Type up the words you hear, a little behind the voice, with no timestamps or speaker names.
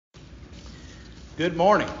Good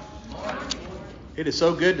morning. It is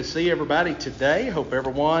so good to see everybody today. Hope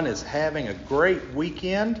everyone is having a great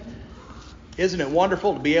weekend. Isn't it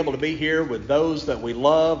wonderful to be able to be here with those that we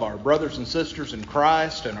love, our brothers and sisters in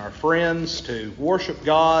Christ and our friends, to worship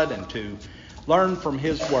God and to learn from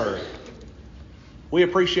His Word. We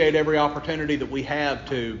appreciate every opportunity that we have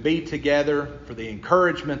to be together, for the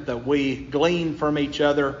encouragement that we glean from each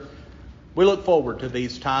other. We look forward to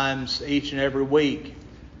these times each and every week.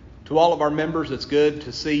 To all of our members, it's good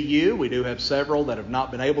to see you. We do have several that have not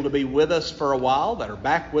been able to be with us for a while that are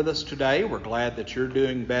back with us today. We're glad that you're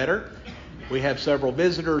doing better. We have several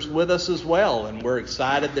visitors with us as well, and we're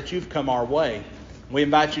excited that you've come our way. We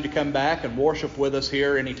invite you to come back and worship with us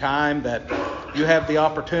here anytime that you have the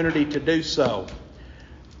opportunity to do so.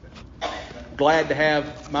 Glad to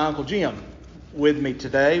have my Uncle Jim with me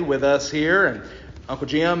today with us here. And Uncle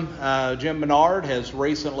Jim, Jim Menard, has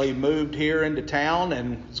recently moved here into town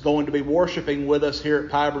and is going to be worshiping with us here at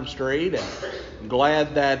Pyburn Street. And I'm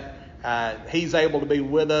glad that he's able to be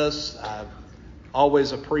with us. I've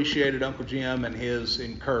always appreciated Uncle Jim and his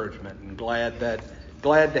encouragement, and glad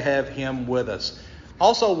to have him with us.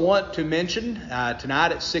 Also want to mention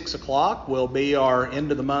tonight at 6 o'clock will be our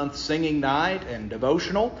end of the month singing night and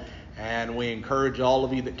devotional. And we encourage all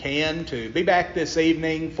of you that can to be back this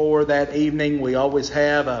evening for that evening. We always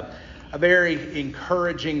have a very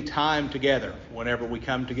encouraging time together whenever we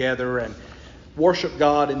come together and worship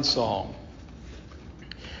God in song.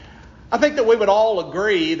 I think that we would all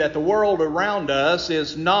agree that the world around us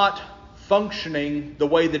is not functioning the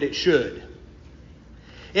way that it should.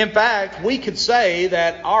 In fact, we could say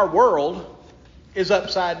that our world is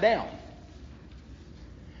upside down.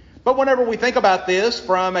 But whenever we think about this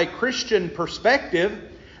from a Christian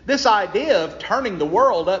perspective, this idea of turning the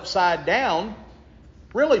world upside down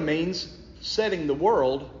really means setting the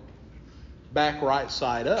world back right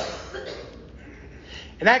side up.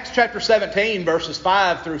 In Acts chapter 17, verses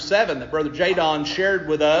 5 through 7 that Brother Jadon shared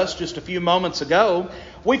with us just a few moments ago,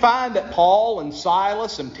 we find that Paul and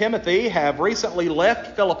Silas and Timothy have recently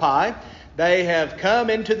left Philippi. They have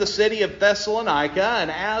come into the city of Thessalonica,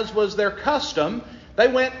 and as was their custom, they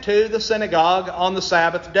went to the synagogue on the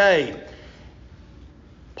Sabbath day.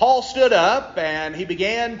 Paul stood up and he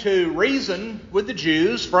began to reason with the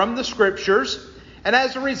Jews from the Scriptures. And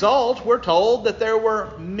as a result, we're told that there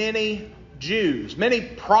were many Jews, many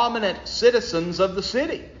prominent citizens of the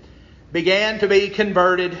city, began to be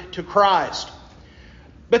converted to Christ.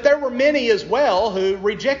 But there were many as well who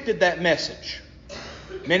rejected that message.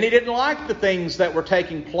 Many didn't like the things that were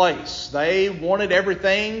taking place. They wanted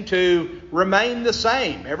everything to remain the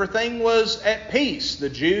same. Everything was at peace. The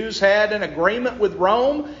Jews had an agreement with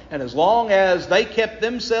Rome, and as long as they kept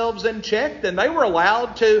themselves in check, then they were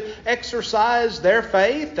allowed to exercise their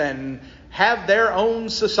faith and have their own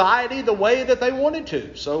society the way that they wanted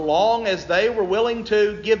to, so long as they were willing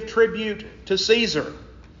to give tribute to Caesar.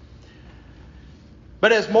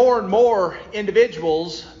 But as more and more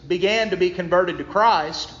individuals began to be converted to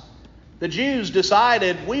Christ, the Jews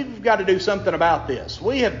decided, we've got to do something about this.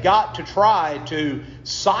 We have got to try to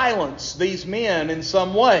silence these men in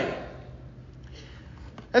some way.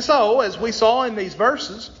 And so, as we saw in these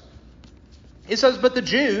verses, it says, but the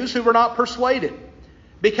Jews who were not persuaded,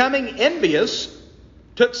 becoming envious,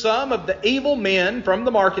 took some of the evil men from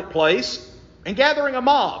the marketplace, and gathering a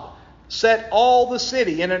mob, set all the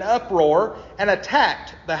city in an uproar and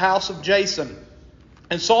attacked the house of Jason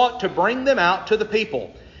and sought to bring them out to the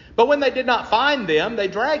people. But when they did not find them, they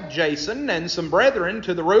dragged Jason and some brethren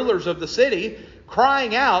to the rulers of the city,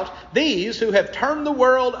 crying out, these who have turned the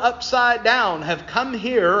world upside down have come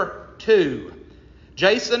here too.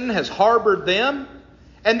 Jason has harbored them,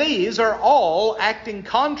 and these are all acting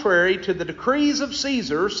contrary to the decrees of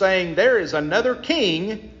Caesar, saying there is another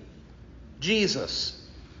king, Jesus.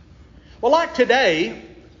 Well, like today,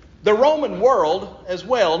 the Roman world as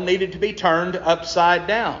well needed to be turned upside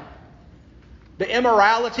down. The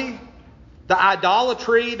immorality, the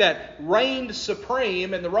idolatry that reigned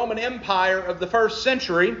supreme in the Roman Empire of the first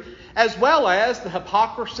century, as well as the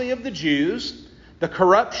hypocrisy of the Jews, the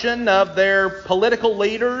corruption of their political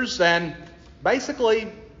leaders, and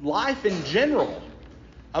basically life in general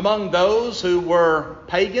among those who were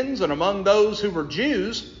pagans and among those who were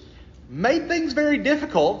Jews, made things very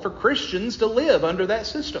difficult for Christians to live under that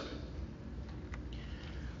system.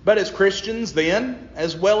 But as Christians then,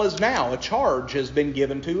 as well as now, a charge has been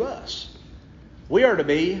given to us. We are to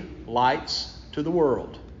be lights to the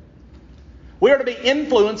world. We are to be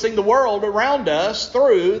influencing the world around us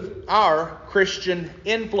through our Christian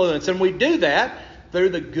influence. And we do that through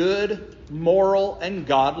the good, moral, and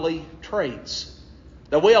godly traits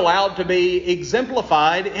that we allowed to be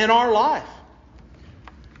exemplified in our life.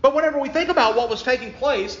 But whenever we think about what was taking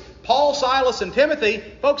place, Paul, Silas, and Timothy,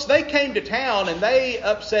 folks, they came to town and they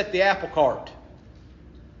upset the apple cart.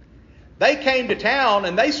 They came to town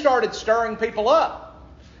and they started stirring people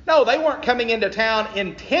up. No, they weren't coming into town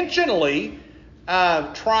intentionally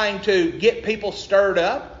trying to get people stirred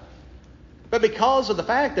up. But because of the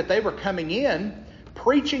fact that they were coming in,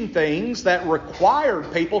 preaching things that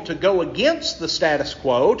required people to go against the status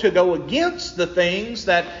quo, to go against the things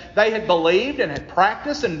that they had believed and had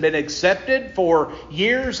practiced and been accepted for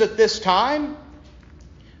years at this time,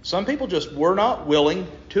 some people just were not willing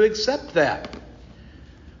to accept that.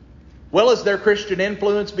 Well, as their Christian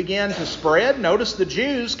influence began to spread, notice the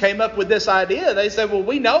Jews came up with this idea. They said, well,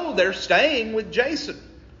 we know they're staying with Jason.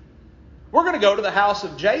 We're going to go to the house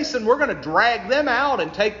of Jason. We're going to drag them out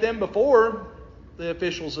and take them before the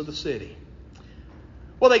officials of the city.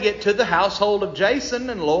 Well, they get to the household of Jason,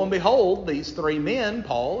 and lo and behold, these three men,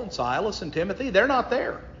 Paul and Silas and Timothy, they're not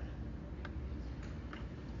there.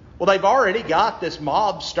 Well, they've already got this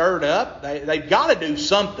mob stirred up. They've got to do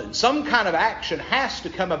something. Some kind of action has to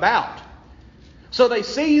come about. So they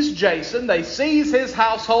seize Jason, they seize his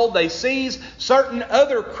household, they seize certain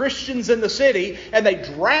other Christians in the city, and they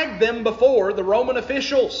drag them before the Roman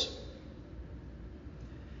officials.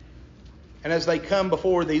 And as they come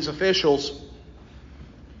before these officials,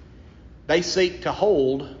 they seek to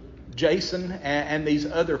hold Jason and these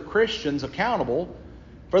other Christians accountable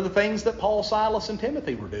for the things that Paul, Silas, and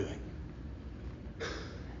Timothy were doing.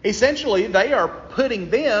 Essentially, they are putting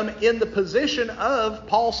them in the position of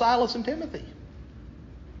Paul, Silas, and Timothy.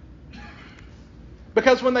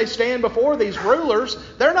 Because when they stand before these rulers,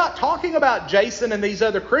 they're not talking about Jason and these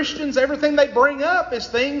other Christians. Everything they bring up is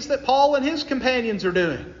things that Paul and his companions are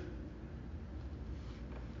doing.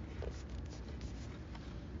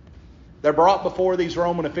 They're brought before these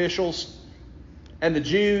Roman officials, and the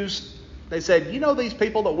Jews, they said, you know these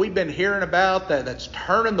people that we've been hearing about that's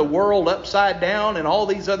turning the world upside down in all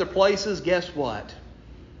these other places? Guess what?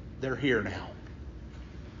 They're here now.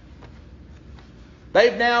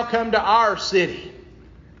 They've now come to our city.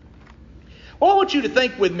 Well, I want you to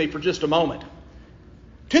think with me for just a moment.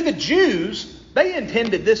 To the Jews, they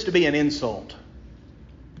intended this to be an insult.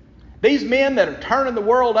 These men that are turning the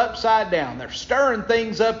world upside down, they're stirring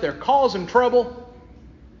things up, they're causing trouble.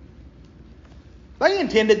 They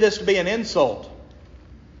intended this to be an insult.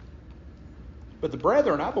 But the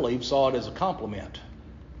brethren, I believe, saw it as a compliment.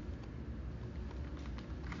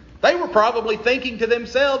 They were probably thinking to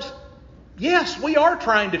themselves, yes, we are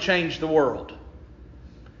trying to change the world.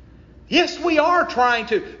 Yes, we are trying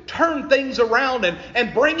to turn things around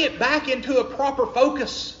and bring it back into a proper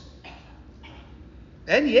focus.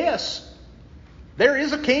 And yes, there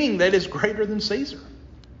is a king that is greater than Caesar.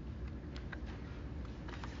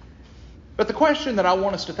 But the question that I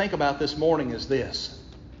want us to think about this morning is this.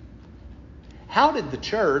 How did the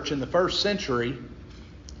church in the first century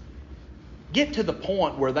get to the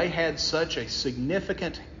point where they had such a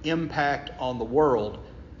significant impact on the world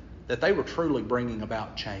that they were truly bringing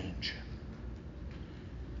about change?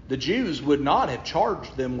 The Jews would not have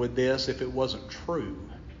charged them with this if it wasn't true.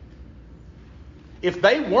 If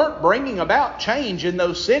they weren't bringing about change in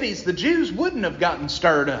those cities, the Jews wouldn't have gotten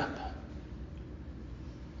stirred up.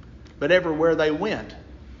 But everywhere they went,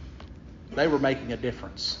 they were making a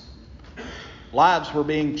difference. Lives were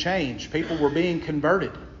being changed. People were being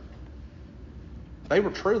converted. They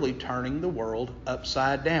were truly turning the world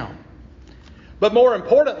upside down. But more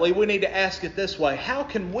importantly, we need to ask it this way. How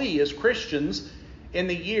can we as Christians in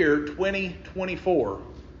the year 2024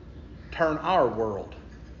 turn our world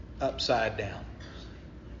upside down?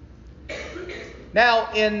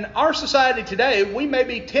 Now, in our society today, we may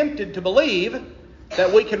be tempted to believe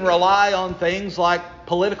that we can rely on things like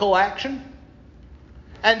political action.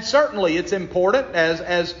 And certainly it's important,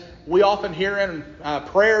 as we often hear in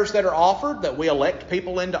prayers that are offered, that we elect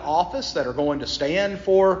people into office that are going to stand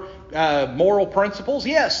for moral principles.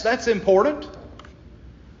 Yes, that's important.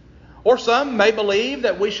 Or some may believe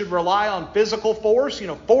that we should rely on physical force,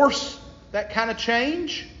 force that kind of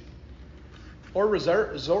change. Or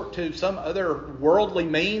resort to some other worldly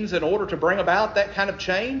means in order to bring about that kind of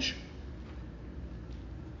change.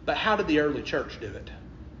 But how did the early church do it?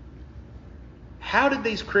 How did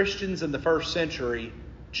these Christians in the first century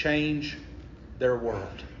change their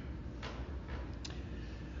world?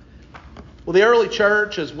 Well, the early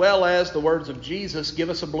church, as well as the words of Jesus, give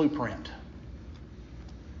us a blueprint.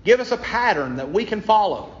 Give us a pattern that we can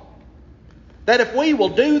follow. That if we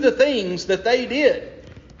will do the things that they did,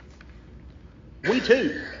 we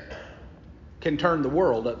too can turn the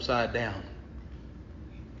world upside down.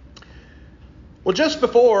 Well, just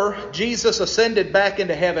before Jesus ascended back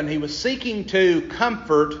into heaven, he was seeking to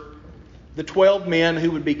comfort the 12 men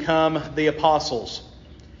who would become the apostles.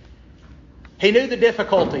 He knew the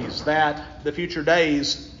difficulties that the future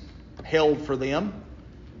days held for them.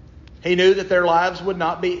 He knew that their lives would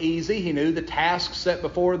not be easy. He knew the task set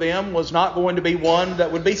before them was not going to be one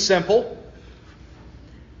that would be simple.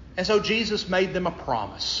 And so Jesus made them a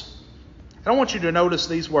promise. And I want you to notice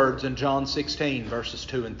these words in John 16, verses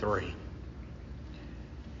 2 and 3.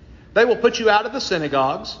 They will put you out of the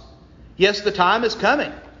synagogues. Yes, the time is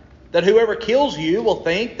coming that whoever kills you will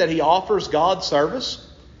think that he offers God service.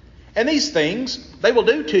 And these things they will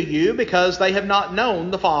do to you because they have not known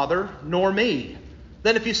the Father nor me.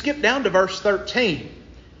 Then if you skip down to verse 13,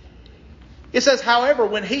 it says, however,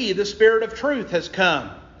 when he, the Spirit of truth, has come,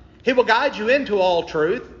 he will guide you into all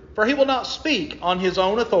truth, for he will not speak on his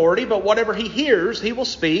own authority, but whatever he hears, he will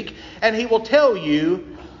speak, and he will tell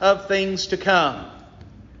you of things to come.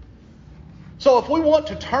 So if we want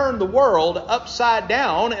to turn the world upside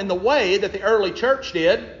down in the way that the early church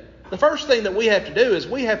did, the first thing that we have to do is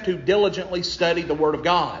we have to diligently study the Word of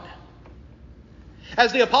God.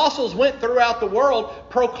 As the apostles went throughout the world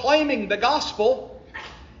proclaiming the gospel,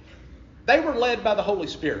 they were led by the Holy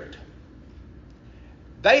Spirit.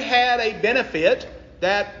 They had a benefit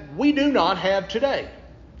that we do not have today.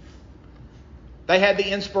 They had the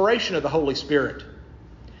inspiration of the Holy Spirit.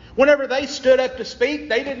 Whenever they stood up to speak,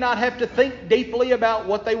 they did not have to think deeply about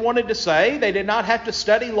what they wanted to say. They did not have to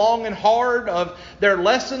study long and hard of their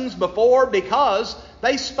lessons before, because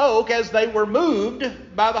they spoke as they were moved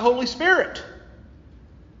by the Holy Spirit.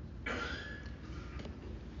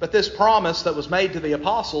 But this promise that was made to the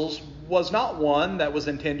apostles was not one that was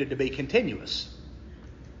intended to be continuous.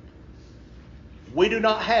 We do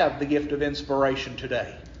not have the gift of inspiration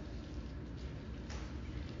today.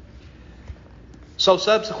 So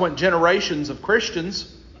subsequent generations of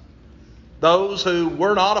Christians, those who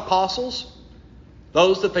were not apostles,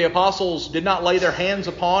 those that the apostles did not lay their hands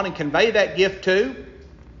upon and convey that gift to,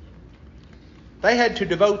 they had to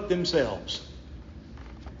devote themselves.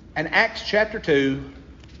 And Acts chapter 2,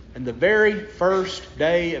 in the very first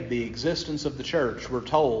day of the existence of the church, we're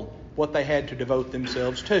told what they had to devote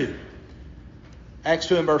themselves to. Acts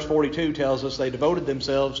 2 and verse 42 tells us they devoted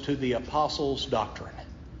themselves to the apostles' doctrine,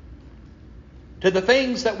 to the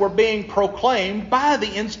things that were being proclaimed by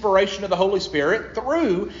the inspiration of the Holy Spirit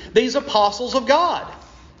through these apostles of God.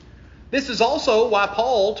 This is also why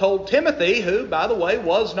Paul told Timothy, who, by the way,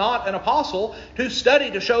 was not an apostle, to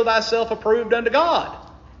study to show thyself approved unto God,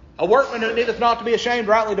 a workman who needeth not to be ashamed,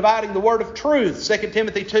 rightly dividing the word of truth, 2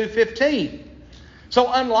 Timothy 2:15.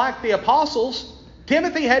 So unlike the apostles,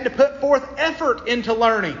 Timothy had to put forth effort into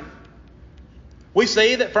learning. We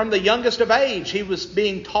see that from the youngest of age, he was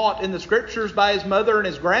being taught in the Scriptures by his mother and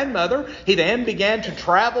his grandmother. He then began to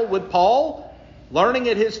travel with Paul, learning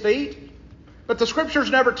at his feet. But the Scriptures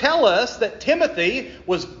never tell us that Timothy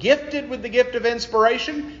was gifted with the gift of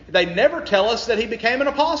inspiration. They never tell us that he became an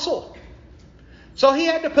apostle. So he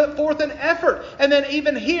had to put forth an effort. And then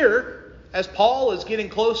even here, as Paul is getting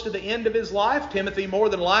close to the end of his life, Timothy more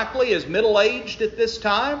than likely is middle-aged at this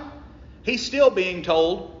time, he's still being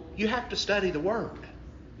told, you have to study the Word.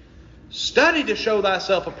 Study to show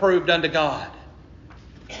thyself approved unto God.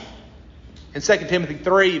 In 2 Timothy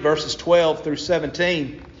 3, verses 12 through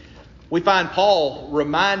 17, we find Paul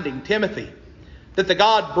reminding Timothy that the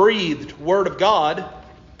God-breathed Word of God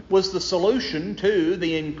was the solution to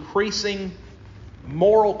the increasing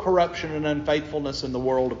moral corruption and unfaithfulness in the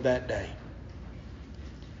world of that day.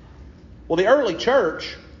 Well, the early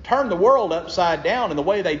church turned the world upside down, and the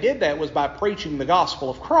way they did that was by preaching the gospel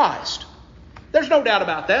of Christ. There's no doubt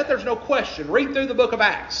about that. There's no question. Read through the book of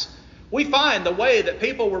Acts. We find the way that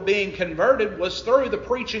people were being converted was through the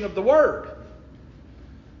preaching of the Word.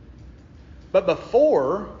 But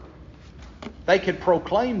before they could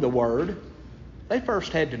proclaim the Word, they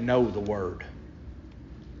first had to know the Word.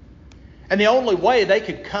 And the only way they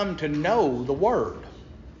could come to know the Word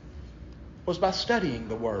was by studying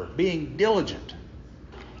the Word, being diligent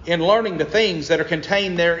in learning the things that are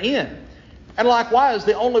contained therein. And likewise,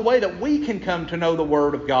 the only way that we can come to know the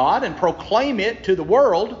Word of God and proclaim it to the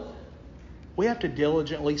world, we have to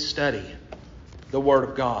diligently study the Word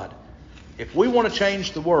of God. If we want to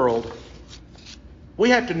change the world, we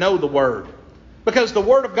have to know the Word. Because the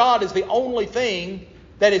Word of God is the only thing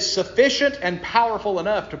that is sufficient and powerful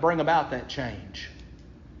enough to bring about that change.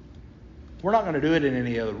 We're not going to do it in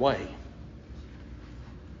any other way.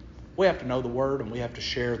 We have to know the Word and we have to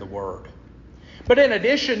share the Word. But in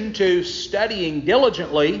addition to studying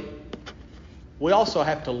diligently, we also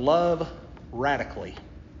have to love radically.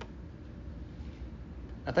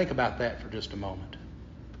 Now think about that for just a moment.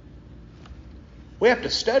 We have to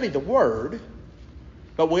study the Word,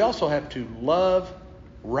 but we also have to love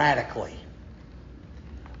radically.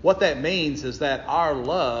 What that means is that our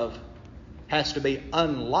love has to be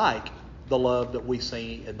unlike the love that we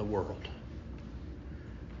see in the world.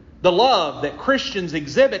 The love that Christians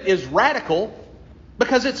exhibit is radical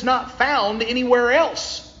because it's not found anywhere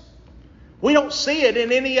else. We don't see it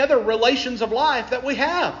in any other relations of life that we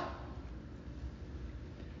have.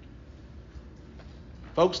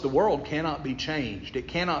 Folks, the world cannot be changed. It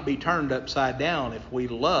cannot be turned upside down if we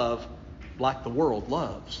love like the world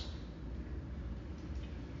loves.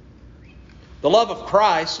 The love of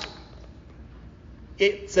Christ,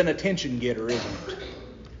 it's an attention getter, isn't it?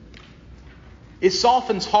 It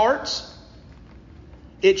softens hearts.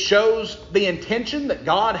 It shows the intention that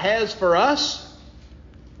God has for us.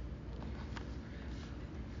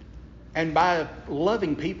 And by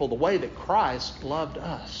loving people the way that Christ loved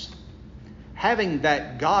us, having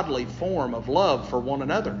that godly form of love for one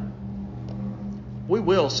another, we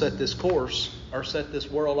will set this course, or set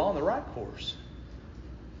this world on the right course.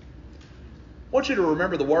 I want you to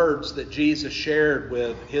remember the words that Jesus shared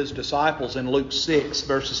with His disciples in Luke 6,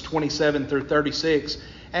 verses 27 through 36.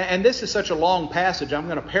 And this is such a long passage, I'm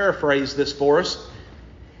going to paraphrase this for us.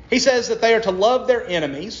 He says that they are to love their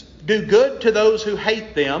enemies, do good to those who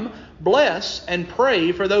hate them, bless and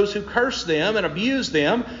pray for those who curse them and abuse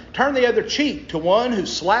them, turn the other cheek to one who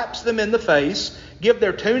slaps them in the face, give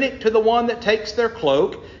their tunic to the one that takes their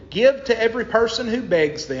cloak, give to every person who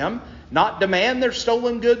begs them, not demand their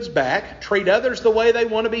stolen goods back, treat others the way they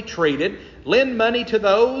want to be treated, lend money to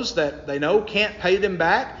those that they know can't pay them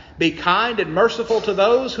back, be kind and merciful to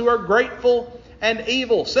those who are grateful and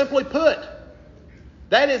evil. Simply put,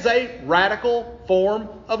 that is a radical form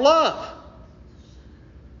of love.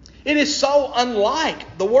 It is so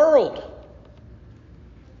unlike the world.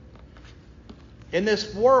 In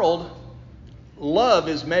this world, love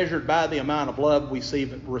is measured by the amount of love we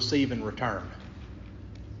receive in return.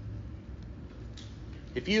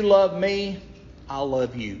 If you love me, I'll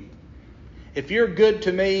love you. If you're good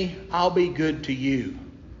to me, I'll be good to you.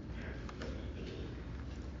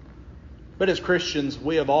 But as Christians,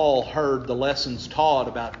 we have all heard the lessons taught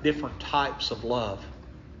about different types of love.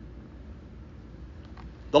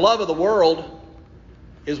 The love of the world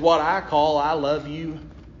is what I call I love you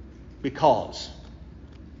because.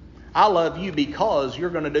 I love you because you're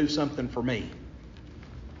going to do something for me.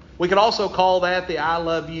 We could also call that the I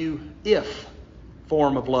love you if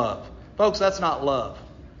form of love. Folks, that's not love.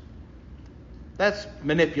 That's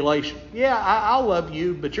manipulation. Yeah, I'll love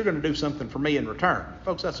you, but you're going to do something for me in return.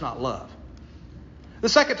 Folks, that's not love. The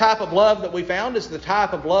second type of love that we found is the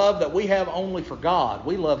type of love that we have only for God.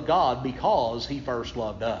 We love God because He first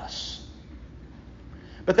loved us.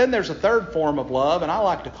 But then there's a third form of love, and I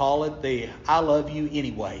like to call it the I love you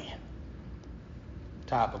anyway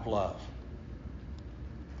type of love.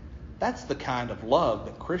 That's the kind of love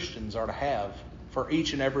that Christians are to have for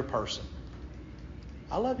each and every person.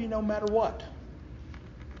 I love you no matter what.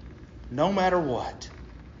 No matter what.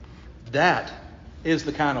 That is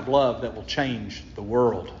the kind of love that will change the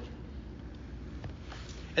world.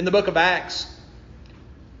 In the book of Acts,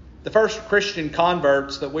 the first Christian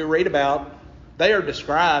converts that we read about, they are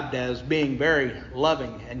described as being very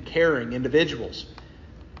loving and caring individuals.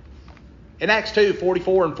 In Acts 2,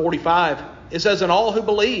 44 and 45, it says, "And all who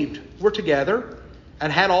believed were together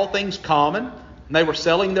and had all things common, and they were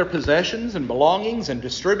selling their possessions and belongings and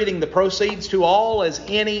distributing the proceeds to all as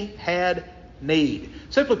any had need."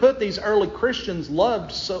 Simply put, these early Christians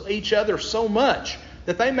loved each other so much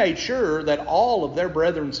that they made sure that all of their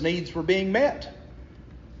brethren's needs were being met.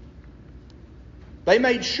 They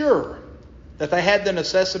made sure that they had the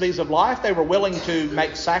necessities of life. They were willing to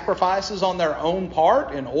make sacrifices on their own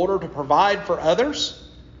part in order to provide for others.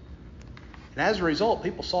 And as a result,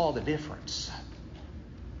 people saw the difference.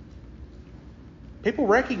 People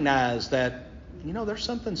recognized that, there's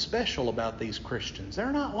something special about these Christians.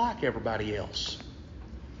 They're not like everybody else.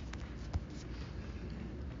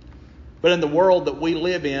 But in the world that we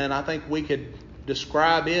live in, I think we could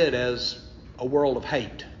describe it as a world of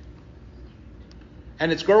hate.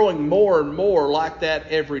 And it's growing more and more like that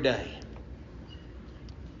every day.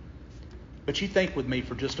 But you think with me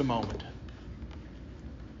for just a moment.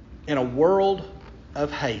 In a world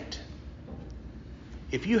of hate,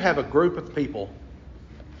 if you have a group of people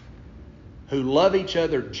who love each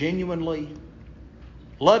other genuinely,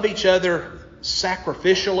 love each other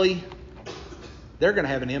sacrificially, they're going to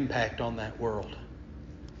have an impact on that world.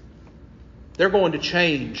 They're going to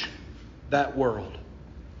change that world.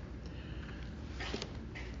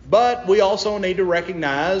 But we also need to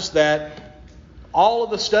recognize that all of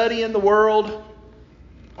the study in the world,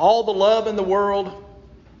 all the love in the world,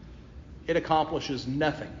 it accomplishes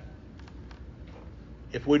nothing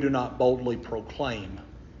if we do not boldly proclaim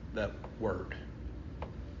that word.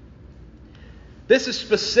 This is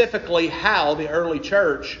specifically how the early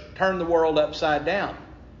church turned the world upside down.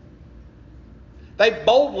 They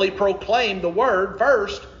boldly proclaimed the word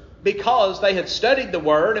first because they had studied the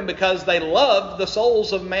word and because they loved the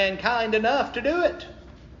souls of mankind enough to do it.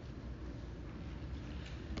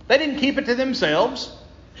 They didn't keep it to themselves.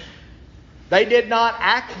 They did not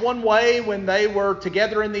act one way when they were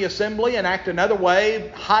together in the assembly and act another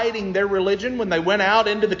way, hiding their religion when they went out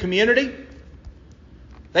into the community.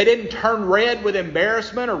 They didn't turn red with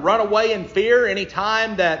embarrassment or run away in fear any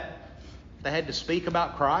time that they had to speak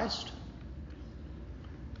about Christ.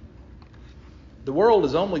 The world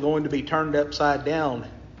is only going to be turned upside down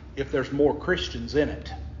if there's more Christians in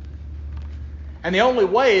it. And the only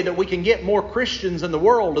way that we can get more Christians in the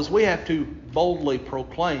world is we have to boldly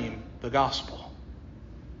proclaim the gospel.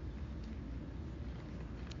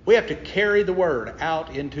 We have to carry the word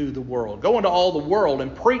out into the world. Go into all the world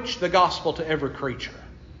and preach the gospel to every creature.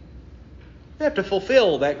 We have to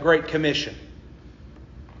fulfill that great commission.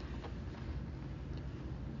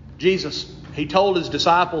 Jesus, He told His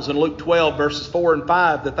disciples in Luke 12, verses 4 and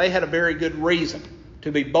 5, that they had a very good reason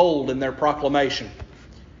to be bold in their proclamation.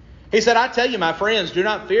 He said, I tell you, my friends, do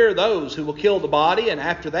not fear those who will kill the body, and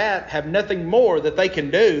after that have nothing more that they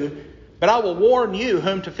can do. But I will warn you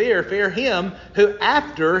whom to fear. Fear him who,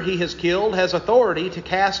 after he has killed, has authority to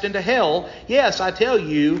cast into hell. Yes, I tell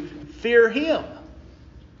you, fear him.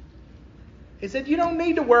 He said, you don't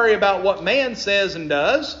need to worry about what man says and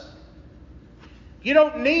does. You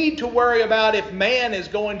don't need to worry about if man is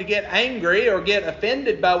going to get angry or get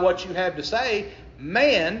offended by what you have to say.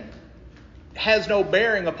 Man has no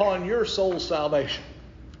bearing upon your soul's salvation.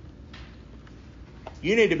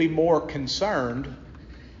 You need to be more concerned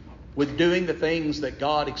with doing the things that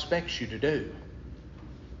God expects you to do.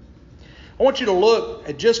 I want you to look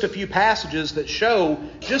at just a few passages that show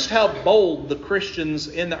just how bold the Christians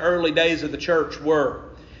in the early days of the church were.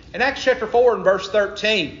 In Acts chapter 4 and verse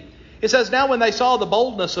 13, it says, Now when they saw the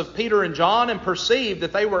boldness of Peter and John and perceived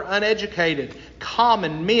that they were uneducated,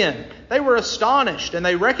 common men, they were astonished, and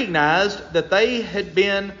they recognized that they had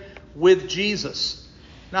been with Jesus.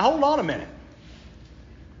 Now hold on a minute.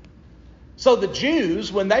 So the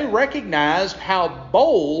Jews, when they recognized how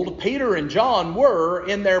bold Peter and John were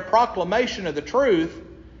in their proclamation of the truth,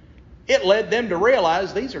 it led them to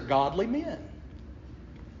realize these are godly men.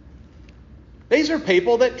 These are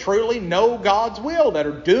people that truly know God's will, that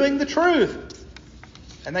are doing the truth.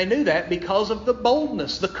 And they knew that because of the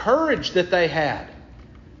boldness, the courage that they had.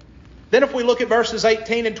 Then if we look at verses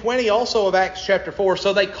 18 and 20 also of Acts chapter 4,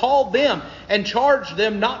 so they called them and charged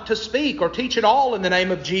them not to speak or teach at all in the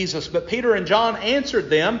name of Jesus. But Peter and John answered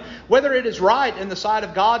them, Whether it is right in the sight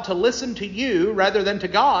of God to listen to you rather than to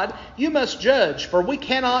God, you must judge, for we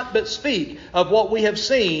cannot but speak of what we have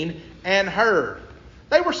seen and heard.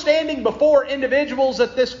 They were standing before individuals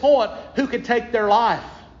at this point who could take their life,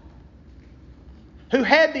 who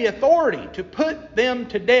had the authority to put them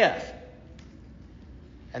to death.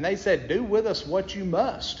 And they said, do with us what you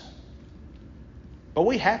must. But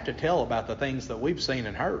we have to tell about the things that we've seen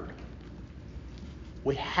and heard.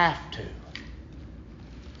 We have to.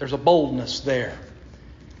 There's a boldness there.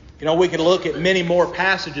 You know, we can look at many more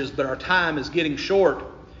passages, but our time is getting short.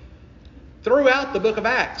 Throughout the book of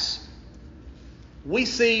Acts, we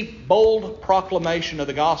see bold proclamation of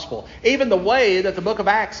the gospel. Even the way that the book of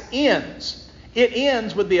Acts ends. It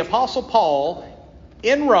ends with the Apostle Paul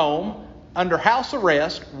in Rome, under house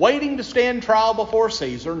arrest, waiting to stand trial before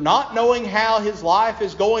Caesar, not knowing how his life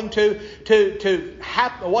is going to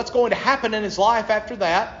happen, what's going to happen in his life after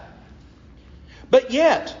that. But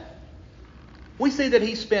yet, we see that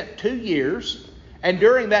he spent 2 years, and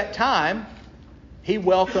during that time, he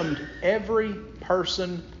welcomed every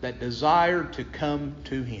person that desired to come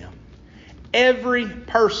to him. Every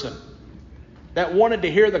person that wanted to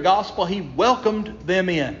hear the gospel, he welcomed them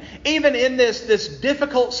in. Even in this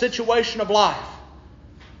difficult situation of life,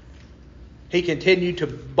 he continued to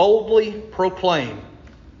boldly proclaim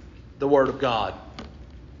the Word of God.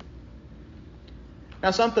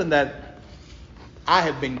 Now, something that I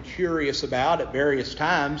have been curious about at various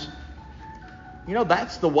times, you know,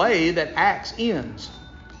 that's the way that Acts ends.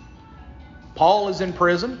 Paul is in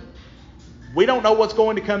prison. We don't know what's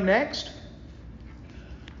going to come next.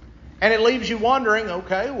 And it leaves you wondering,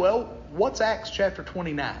 okay, well, what's Acts chapter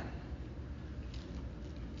 29?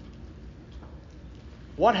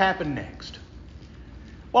 What happened next?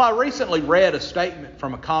 Well, I recently read a statement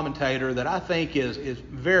from a commentator that I think is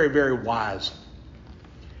very, very wise.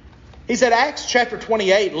 He said Acts chapter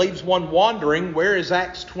 28 leaves one wondering, where is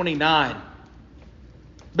Acts 29?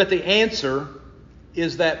 But the answer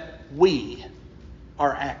is that we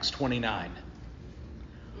are Acts 29.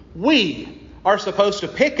 We are supposed to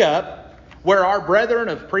pick up where our brethren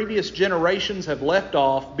of previous generations have left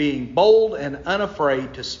off, being bold and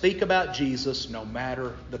unafraid to speak about Jesus no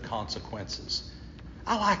matter the consequences.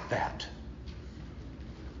 I like that.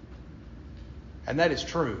 And that is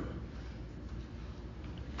true.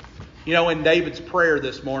 You know, in David's prayer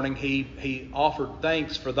this morning, he offered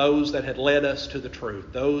thanks for those that had led us to the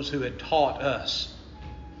truth, those who had taught us.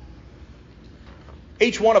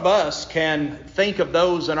 Each one of us can think of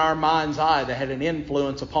those in our mind's eye that had an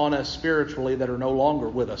influence upon us spiritually that are no longer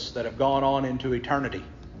with us, that have gone on into eternity.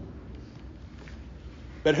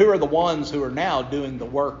 But who are the ones who are now doing the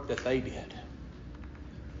work that they did?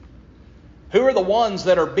 Who are the ones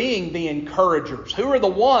that are being the encouragers? Who are the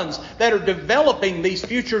ones that are developing these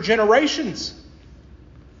future generations?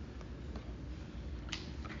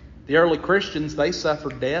 The early Christians, they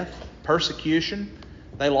suffered death, persecution,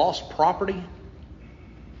 they lost property.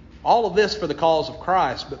 All of this for the cause of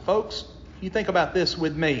Christ. But folks, you think about this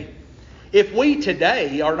with me. If we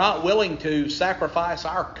today are not willing to sacrifice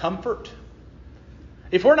our comfort,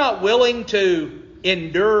 if we're not willing to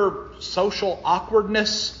endure social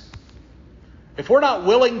awkwardness, if we're not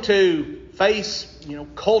willing to face,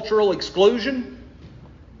 cultural exclusion,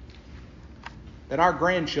 then our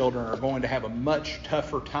grandchildren are going to have a much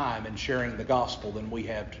tougher time in sharing the gospel than we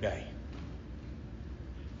have today.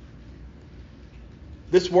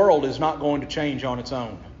 This world is not going to change on its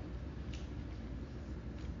own.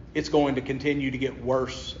 It's going to continue to get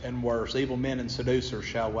worse and worse. Evil men and seducers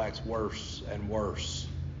shall wax worse and worse.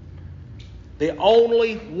 The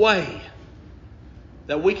only way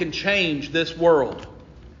that we can change this world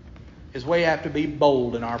is we have to be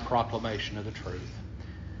bold in our proclamation of the truth.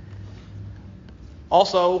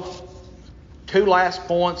 Also, 2 last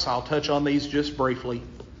points. I'll touch on these just briefly.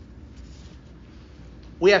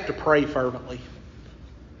 We have to pray fervently.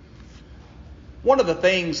 One of the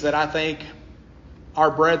things that I think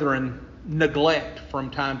our brethren neglect from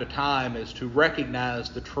time to time is to recognize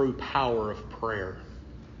the true power of prayer.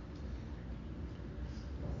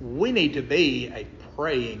 We need to be a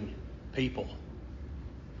praying people.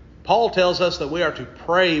 Paul tells us that we are to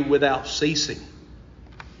pray without ceasing.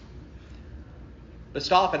 But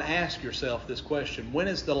stop and ask yourself this question. When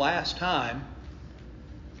is the last time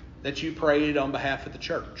that you prayed on behalf of the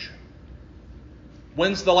church?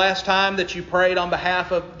 When's the last time that you prayed on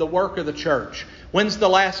behalf of the work of the church? When's the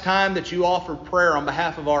last time that you offered prayer on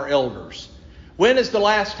behalf of our elders? When is the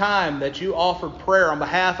last time that you offered prayer on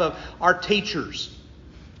behalf of our teachers?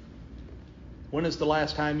 When is the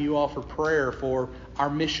last time you offered prayer for our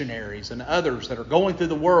missionaries and others that are going through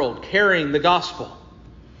the world carrying the gospel?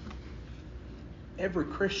 Every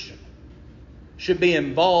Christian should be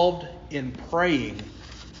involved in praying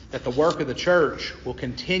that the work of the church will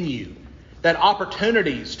continue, that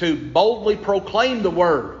opportunities to boldly proclaim the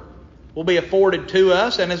word will be afforded to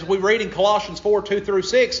us. And as we read in Colossians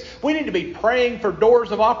 4:2-6, we need to be praying for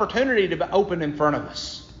doors of opportunity to open in front of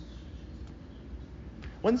us.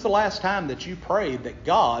 When's the last time that you prayed that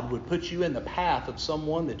God would put you in the path of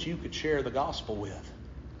someone that you could share the gospel with?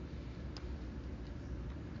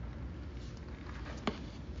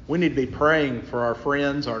 We need to be praying for our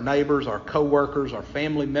friends, our neighbors, our co-workers, our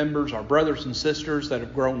family members, our brothers and sisters that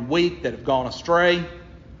have grown weak, that have gone astray.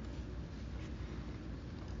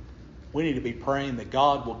 We need to be praying that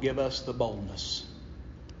God will give us the boldness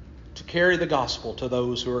to carry the gospel to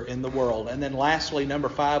those who are in the world. And then lastly, number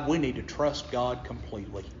 5, we need to trust God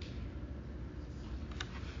completely.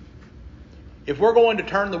 If we're going to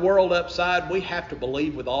turn the world upside, we have to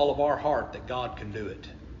believe with all of our heart that God can do it.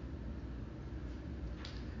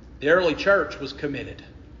 The early church was committed.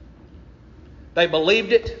 They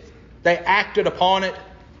believed it. They acted upon it.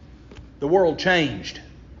 The world changed.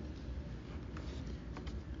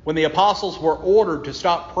 When the apostles were ordered to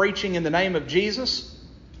stop preaching in the name of Jesus,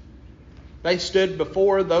 they stood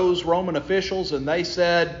before those Roman officials and they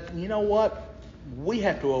said, you know what? We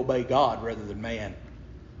have to obey God rather than man.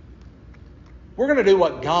 We're going to do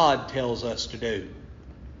what God tells us to do.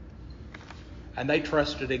 And they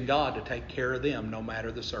trusted in God to take care of them no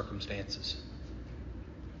matter the circumstances.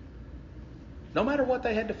 No matter what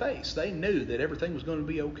they had to face, they knew that everything was going to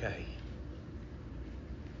be okay.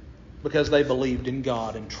 Because they believed in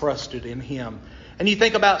God and trusted in Him. And you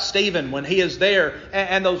think about Stephen when he is there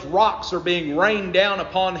and those rocks are being rained down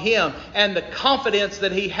upon him, and the confidence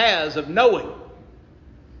that he has of knowing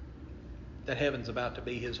that heaven's about to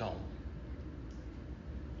be his home.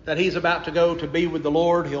 that he's about to go to be with the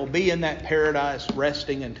Lord, he'll be in that paradise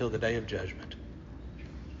resting until the day of judgment.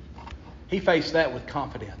 He faced that with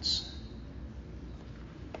confidence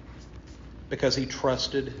because he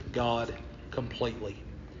trusted God completely.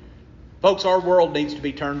 Folks, our world needs to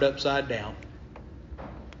be turned upside down.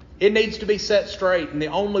 It needs to be set straight, and the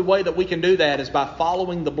only way that we can do that is by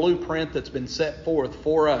following the blueprint that's been set forth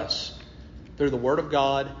for us through the Word of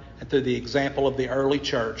God and through the example of the early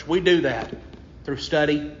church. We do that through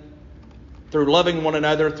study, through loving one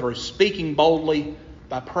another, through speaking boldly,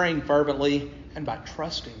 by praying fervently, and by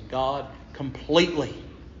trusting God completely.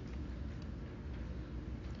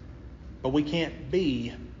 But we can't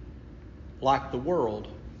be like the world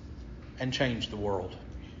and change the world.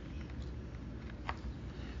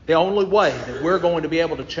 The only way that we're going to be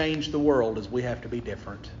able to change the world is we have to be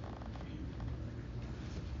different.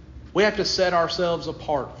 We have to set ourselves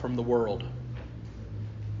apart from the world.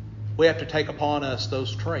 We have to take upon us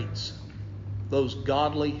those traits, those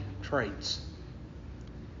godly traits,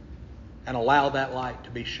 and allow that light to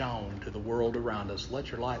be shown to the world around us.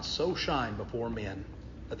 Let your light so shine before men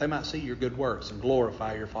that they might see your good works and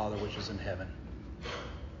glorify your Father which is in heaven.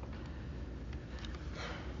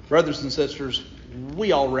 Brothers and sisters,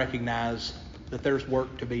 we all recognize that there's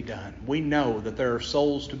work to be done. We know that there are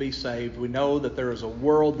souls to be saved. We know that there is a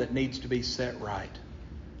world that needs to be set right.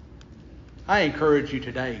 I encourage you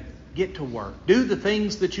today, get to work. Do the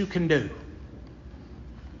things that you can do.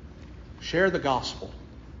 Share the gospel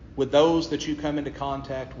with those that you come into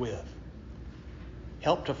contact with.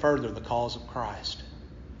 Help to further the cause of Christ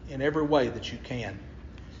in every way that you can.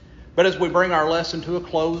 But as we bring our lesson to a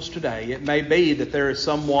close today, it may be that there is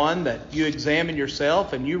someone that you examine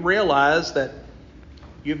yourself and you realize that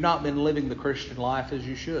you've not been living the Christian life as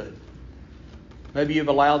you should. Maybe you've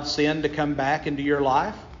allowed sin to come back into your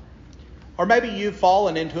life. Or maybe you've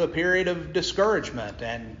fallen into a period of discouragement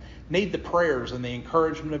and need the prayers and the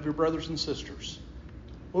encouragement of your brothers and sisters.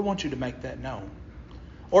 We want you to make that known.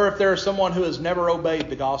 Or if there is someone who has never obeyed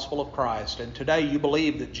the gospel of Christ and today you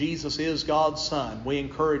believe that Jesus is God's Son, we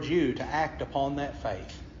encourage you to act upon that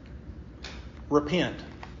faith. Repent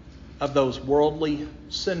of those worldly,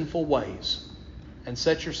 sinful ways and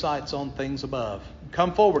set your sights on things above.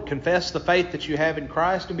 Come forward, confess the faith that you have in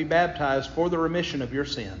Christ and be baptized for the remission of your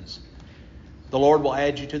sins. The Lord will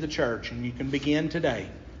add you to the church and you can begin today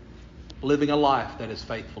living a life that is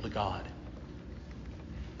faithful to God.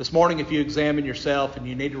 This morning, if you examine yourself and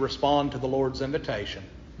you need to respond to the Lord's invitation,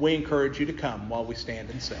 we encourage you to come while we stand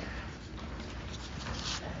and sing.